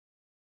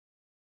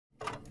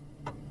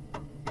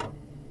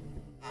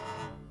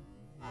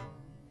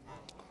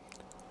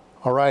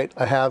All right,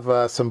 I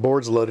have some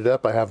boards loaded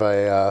up. I have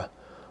a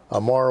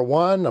MAR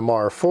 1, a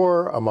MAR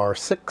 4, a MAR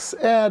 6,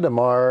 and a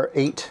MAR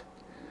 8.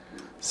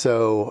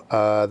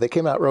 So they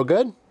came out real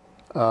good.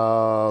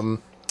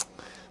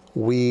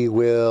 We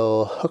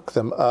will hook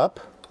them up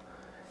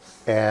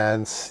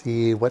and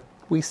see what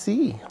we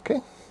see,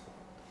 okay?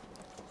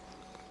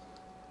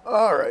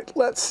 All right,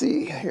 let's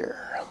see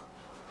here.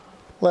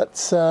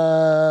 Let's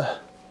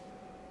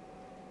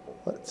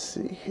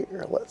see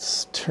here.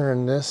 Let's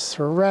turn this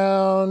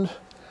around.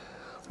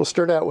 We'll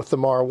start out with the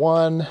MAR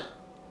 1,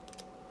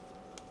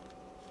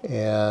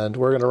 and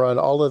we're going to run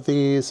all of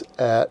these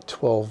at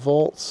 12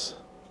 volts.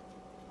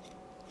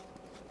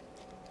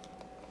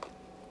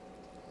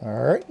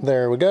 All right,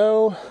 there we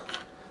go.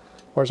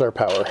 Where's our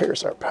power?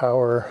 Here's our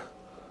power.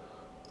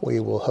 We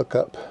will hook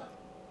up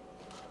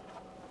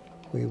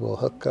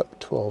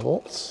 12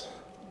 volts.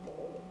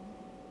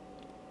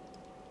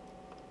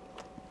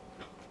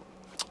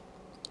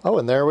 Oh,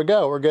 and there we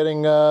go. We're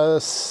getting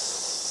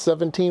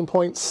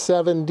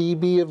 17.7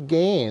 dB of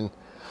gain.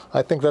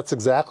 I think that's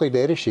exactly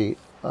datasheet.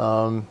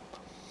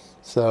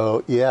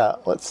 So yeah,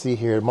 let's see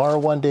here. MAR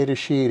 1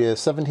 datasheet is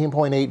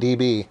 17.8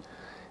 dB,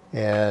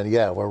 and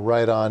yeah, we're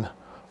right on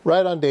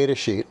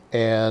datasheet.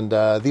 And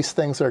these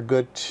things are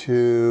good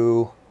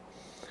to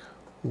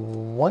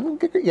 1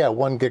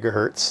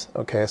 gigahertz.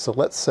 Okay, so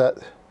let's set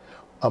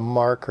a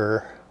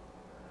marker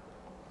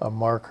at 1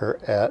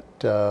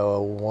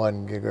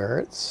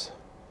 gigahertz.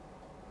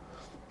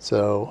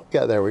 So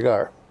yeah, there we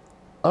go.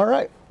 All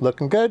right,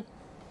 looking good.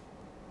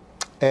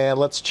 And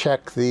let's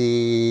check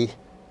the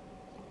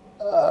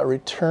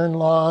return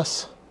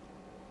loss.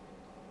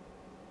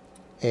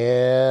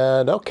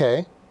 And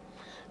okay,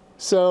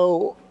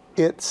 so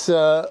it's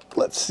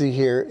let's see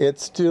here.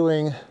 It's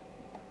doing.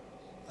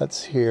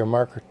 Let's see here,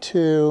 marker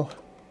 2.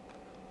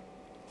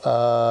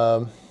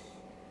 So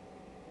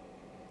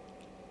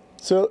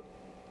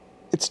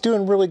it's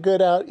doing really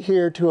good out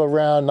here to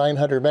around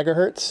 900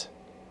 megahertz.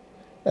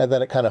 And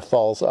then it kind of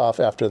falls off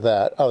after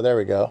that. Oh, there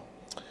we go.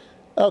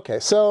 Okay,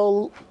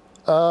 so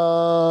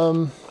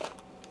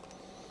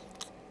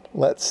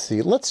let's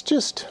see. Let's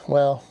just,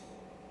 well,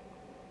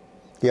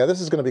 yeah, this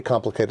is going to be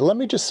complicated. Let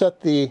me just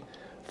set the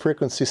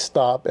frequency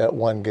stop at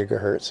 1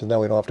 gigahertz, and then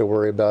we don't have to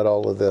worry about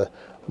all of the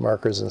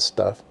markers and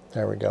stuff.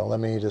 There we go. Let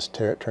me just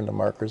turn the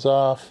markers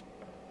off.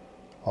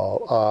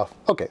 All off.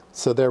 Okay,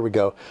 so there we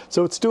go.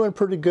 So it's doing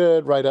pretty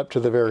good right up to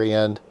the very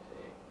end.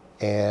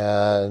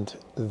 And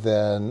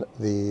then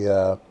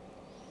the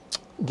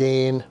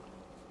gain,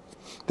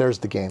 there's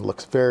the gain.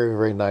 Looks very,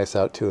 very nice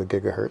out to a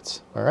gigahertz.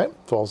 All right,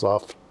 falls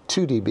off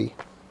 2 dB.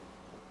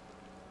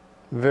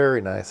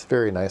 Very nice,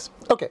 very nice.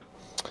 Okay,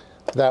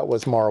 that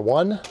was MAR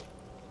 1.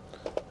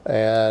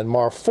 And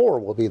MAR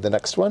 4 will be the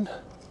next one.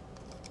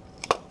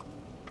 I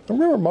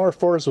remember MAR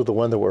 4s were the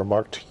one that were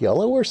marked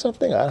yellow or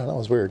something. I don't know, it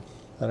was weird.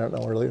 I don't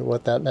know really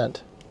what that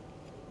meant.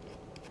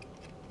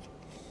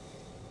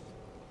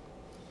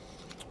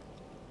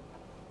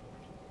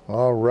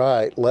 All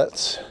right,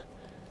 let's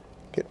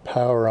get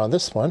power on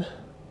this one.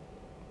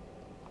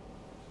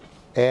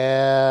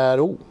 And,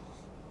 oh,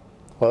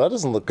 well, that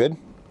doesn't look good.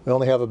 We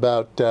only have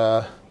about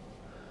 8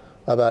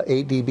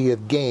 dB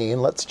of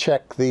gain. Let's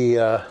check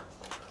the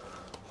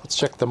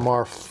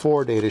MAR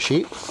 4 data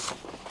sheet.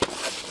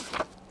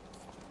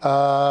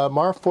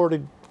 MAR 4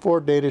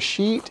 data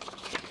sheet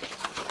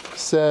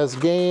says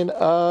gain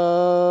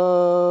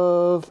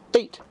of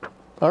 8.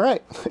 All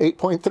right,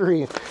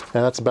 8.3,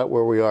 and that's about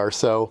where we are.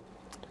 So.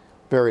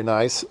 Very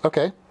nice.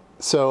 Okay,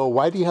 so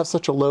why do you have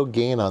such a low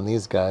gain on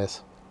these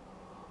guys?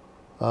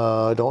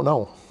 I don't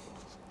know.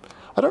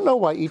 I don't know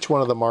why each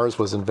one of the MARs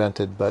was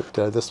invented, but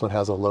this one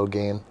has a low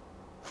gain.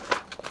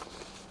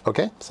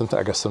 Okay,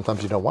 I guess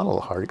sometimes you don't want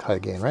a high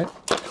gain, right?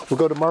 We'll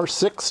go to MAR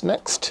 6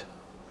 next.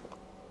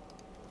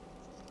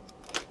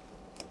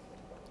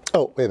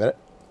 Oh, wait a minute.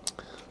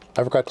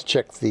 I forgot to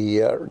check the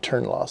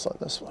return loss on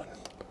this one.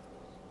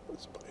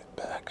 Let's put it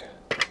back.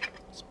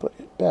 Let's put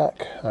it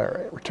back. All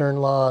right, return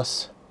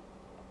loss.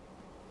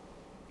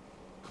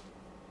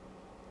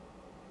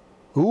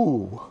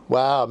 Ooh,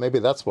 wow, maybe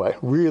that's why.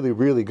 Really,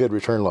 really good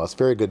return loss.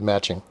 Very good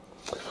matching.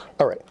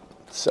 All right,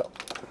 so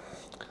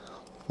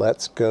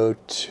let's go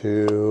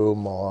to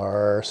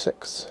MAR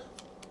 6.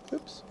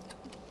 Oops.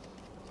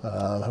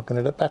 I'm hooking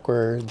it up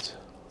backwards.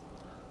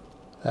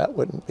 That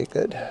wouldn't be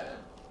good.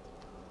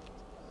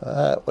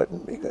 That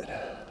wouldn't be good.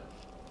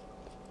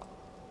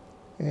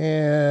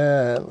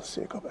 And let's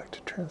see, go back to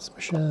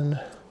transmission.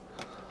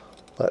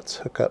 Let's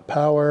hook up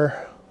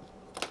power.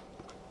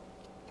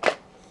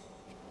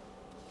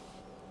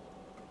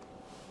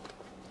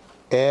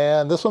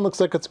 And this one looks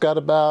like it's got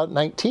about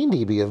 19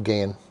 dB of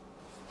gain.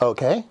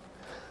 Okay.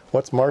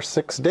 What's MAR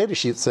 6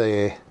 datasheet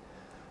say? It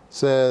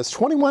says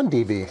 21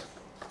 dB.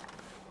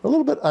 A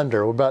little bit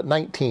under, we're about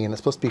 19. It's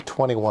supposed to be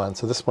 21,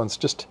 so this one's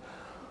just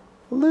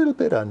a little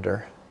bit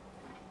under.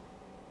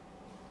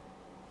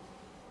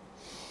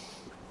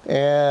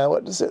 And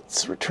what does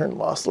its return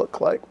loss look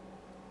like?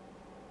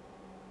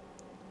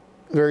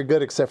 Very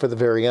good, except for the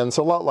very end.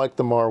 So a lot like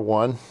the MAR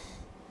 1.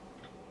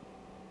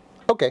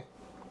 Okay.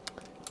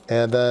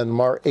 And then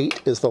MAR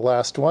 8 is the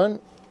last one.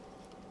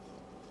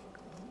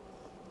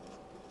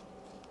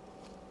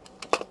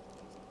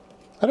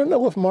 I don't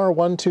know if MAR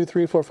 1, 2,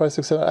 3, 4, 5,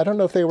 6, 7, I don't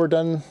know if they were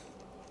done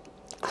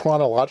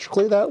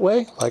chronologically that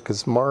way. Like,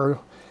 is MAR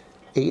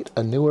 8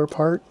 a newer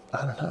part?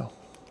 I don't know.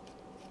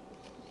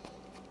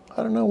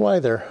 I don't know why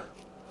there are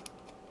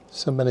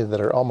so many that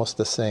are almost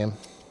the same.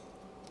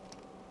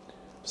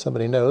 If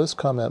somebody knows,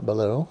 comment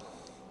below.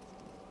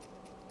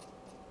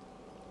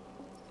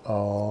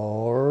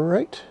 All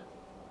right.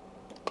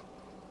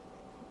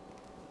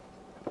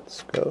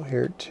 Let's go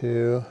here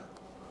to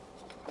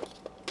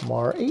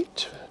MAR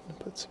 8.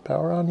 Put some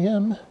power on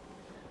him.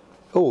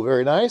 Oh,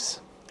 very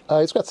nice.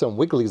 He's got some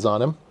wigglies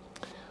on him,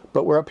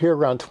 but we're up here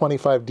around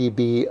 25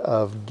 dB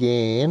of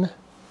gain.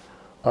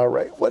 All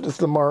right, what does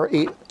the MAR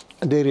 8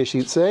 data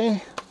sheet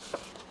say?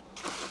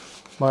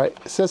 It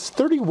says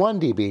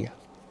 31 dB.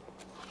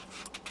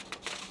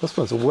 This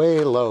one's way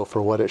low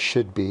for what it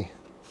should be.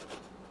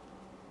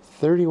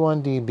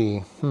 31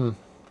 dB. And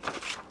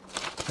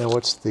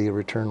what's the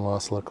return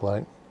loss look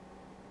like?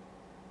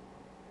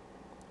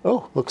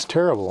 Oh, looks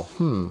terrible.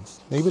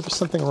 Maybe there's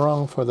something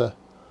wrong for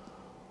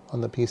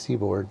on the PC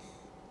board.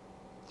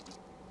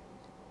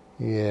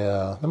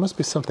 Yeah, there must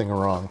be something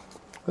wrong.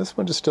 This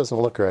one just doesn't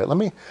look right. Let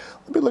me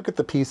look at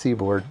the PC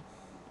board.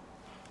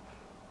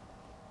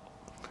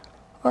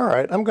 All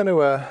right, I'm going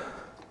to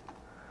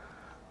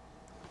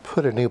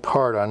put a new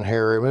part on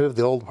here, remove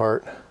the old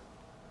part,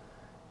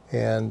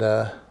 and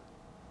let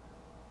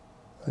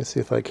me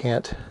see if I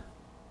can't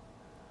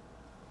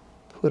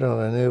put on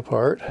a new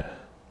part.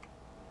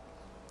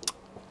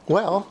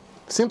 Well,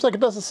 seems like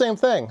it does the same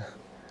thing.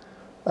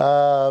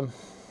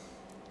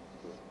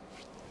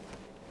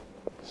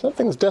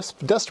 Something's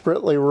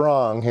desperately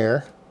wrong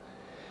here,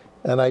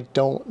 and I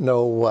don't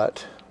know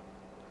what.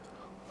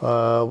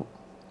 We're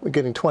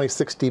getting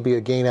 26 dB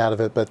of gain out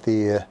of it, but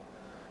the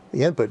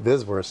input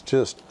VisBoard is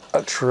just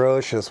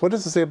atrocious. What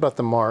does it say about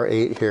the MAR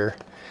 8 here?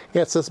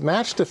 Yeah, it says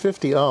match to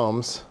 50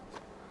 ohms.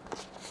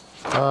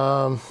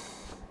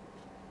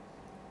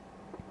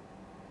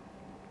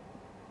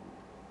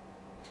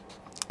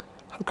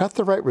 I've got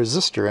the right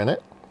resistor in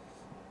it.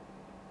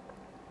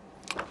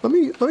 Let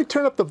me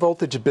turn up the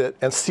voltage a bit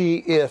and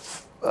see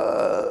if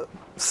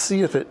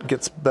it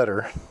gets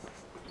better.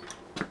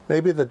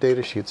 Maybe the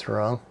data sheet's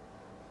wrong.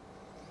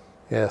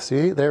 Yeah,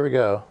 see, there we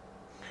go.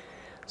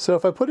 So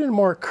if I put in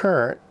more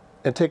current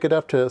and take it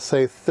up to,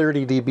 say,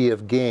 30 dB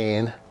of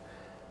gain,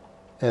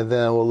 and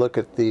then we'll look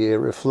at the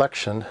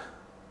reflection.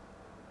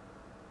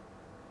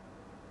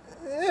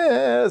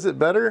 Is it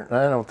better?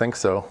 I don't think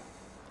so.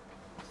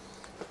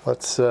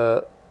 Let's,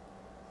 oh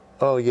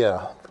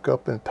yeah, go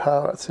up in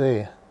power, let's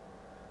see.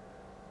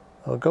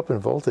 I'll go up in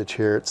voltage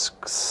here. It's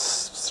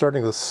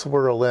starting to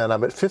swirl in.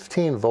 I'm at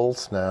 15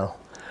 volts now.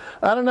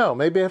 I don't know,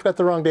 maybe I've got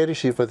the wrong data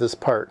sheet for this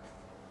part.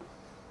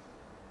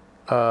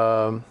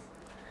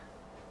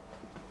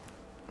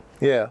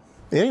 Yeah,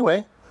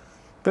 anyway,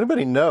 if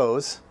anybody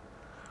knows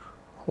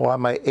why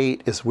my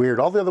 8 is weird,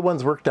 all the other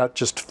ones worked out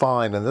just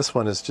fine, and this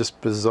one is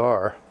just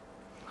bizarre.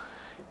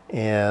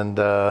 And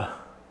I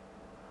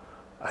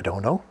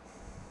don't know.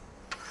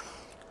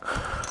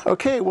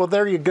 Okay, well,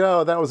 there you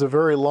go. That was a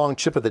very long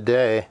chip of the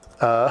day.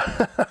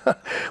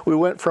 We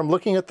went from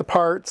looking at the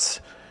parts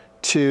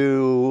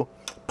to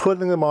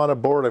putting them on a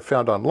board I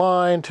found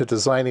online to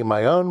designing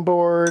my own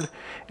board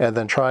and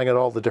then trying out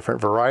all the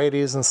different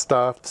varieties and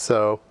stuff.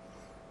 So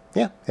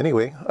yeah,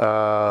 anyway,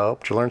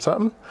 hope you learned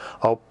something.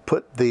 I'll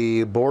put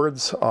the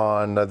boards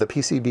on the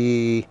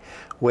PCB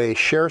Way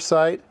share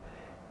site,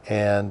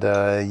 and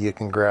you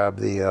can grab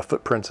the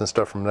footprints and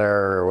stuff from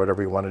there or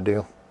whatever you want to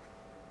do.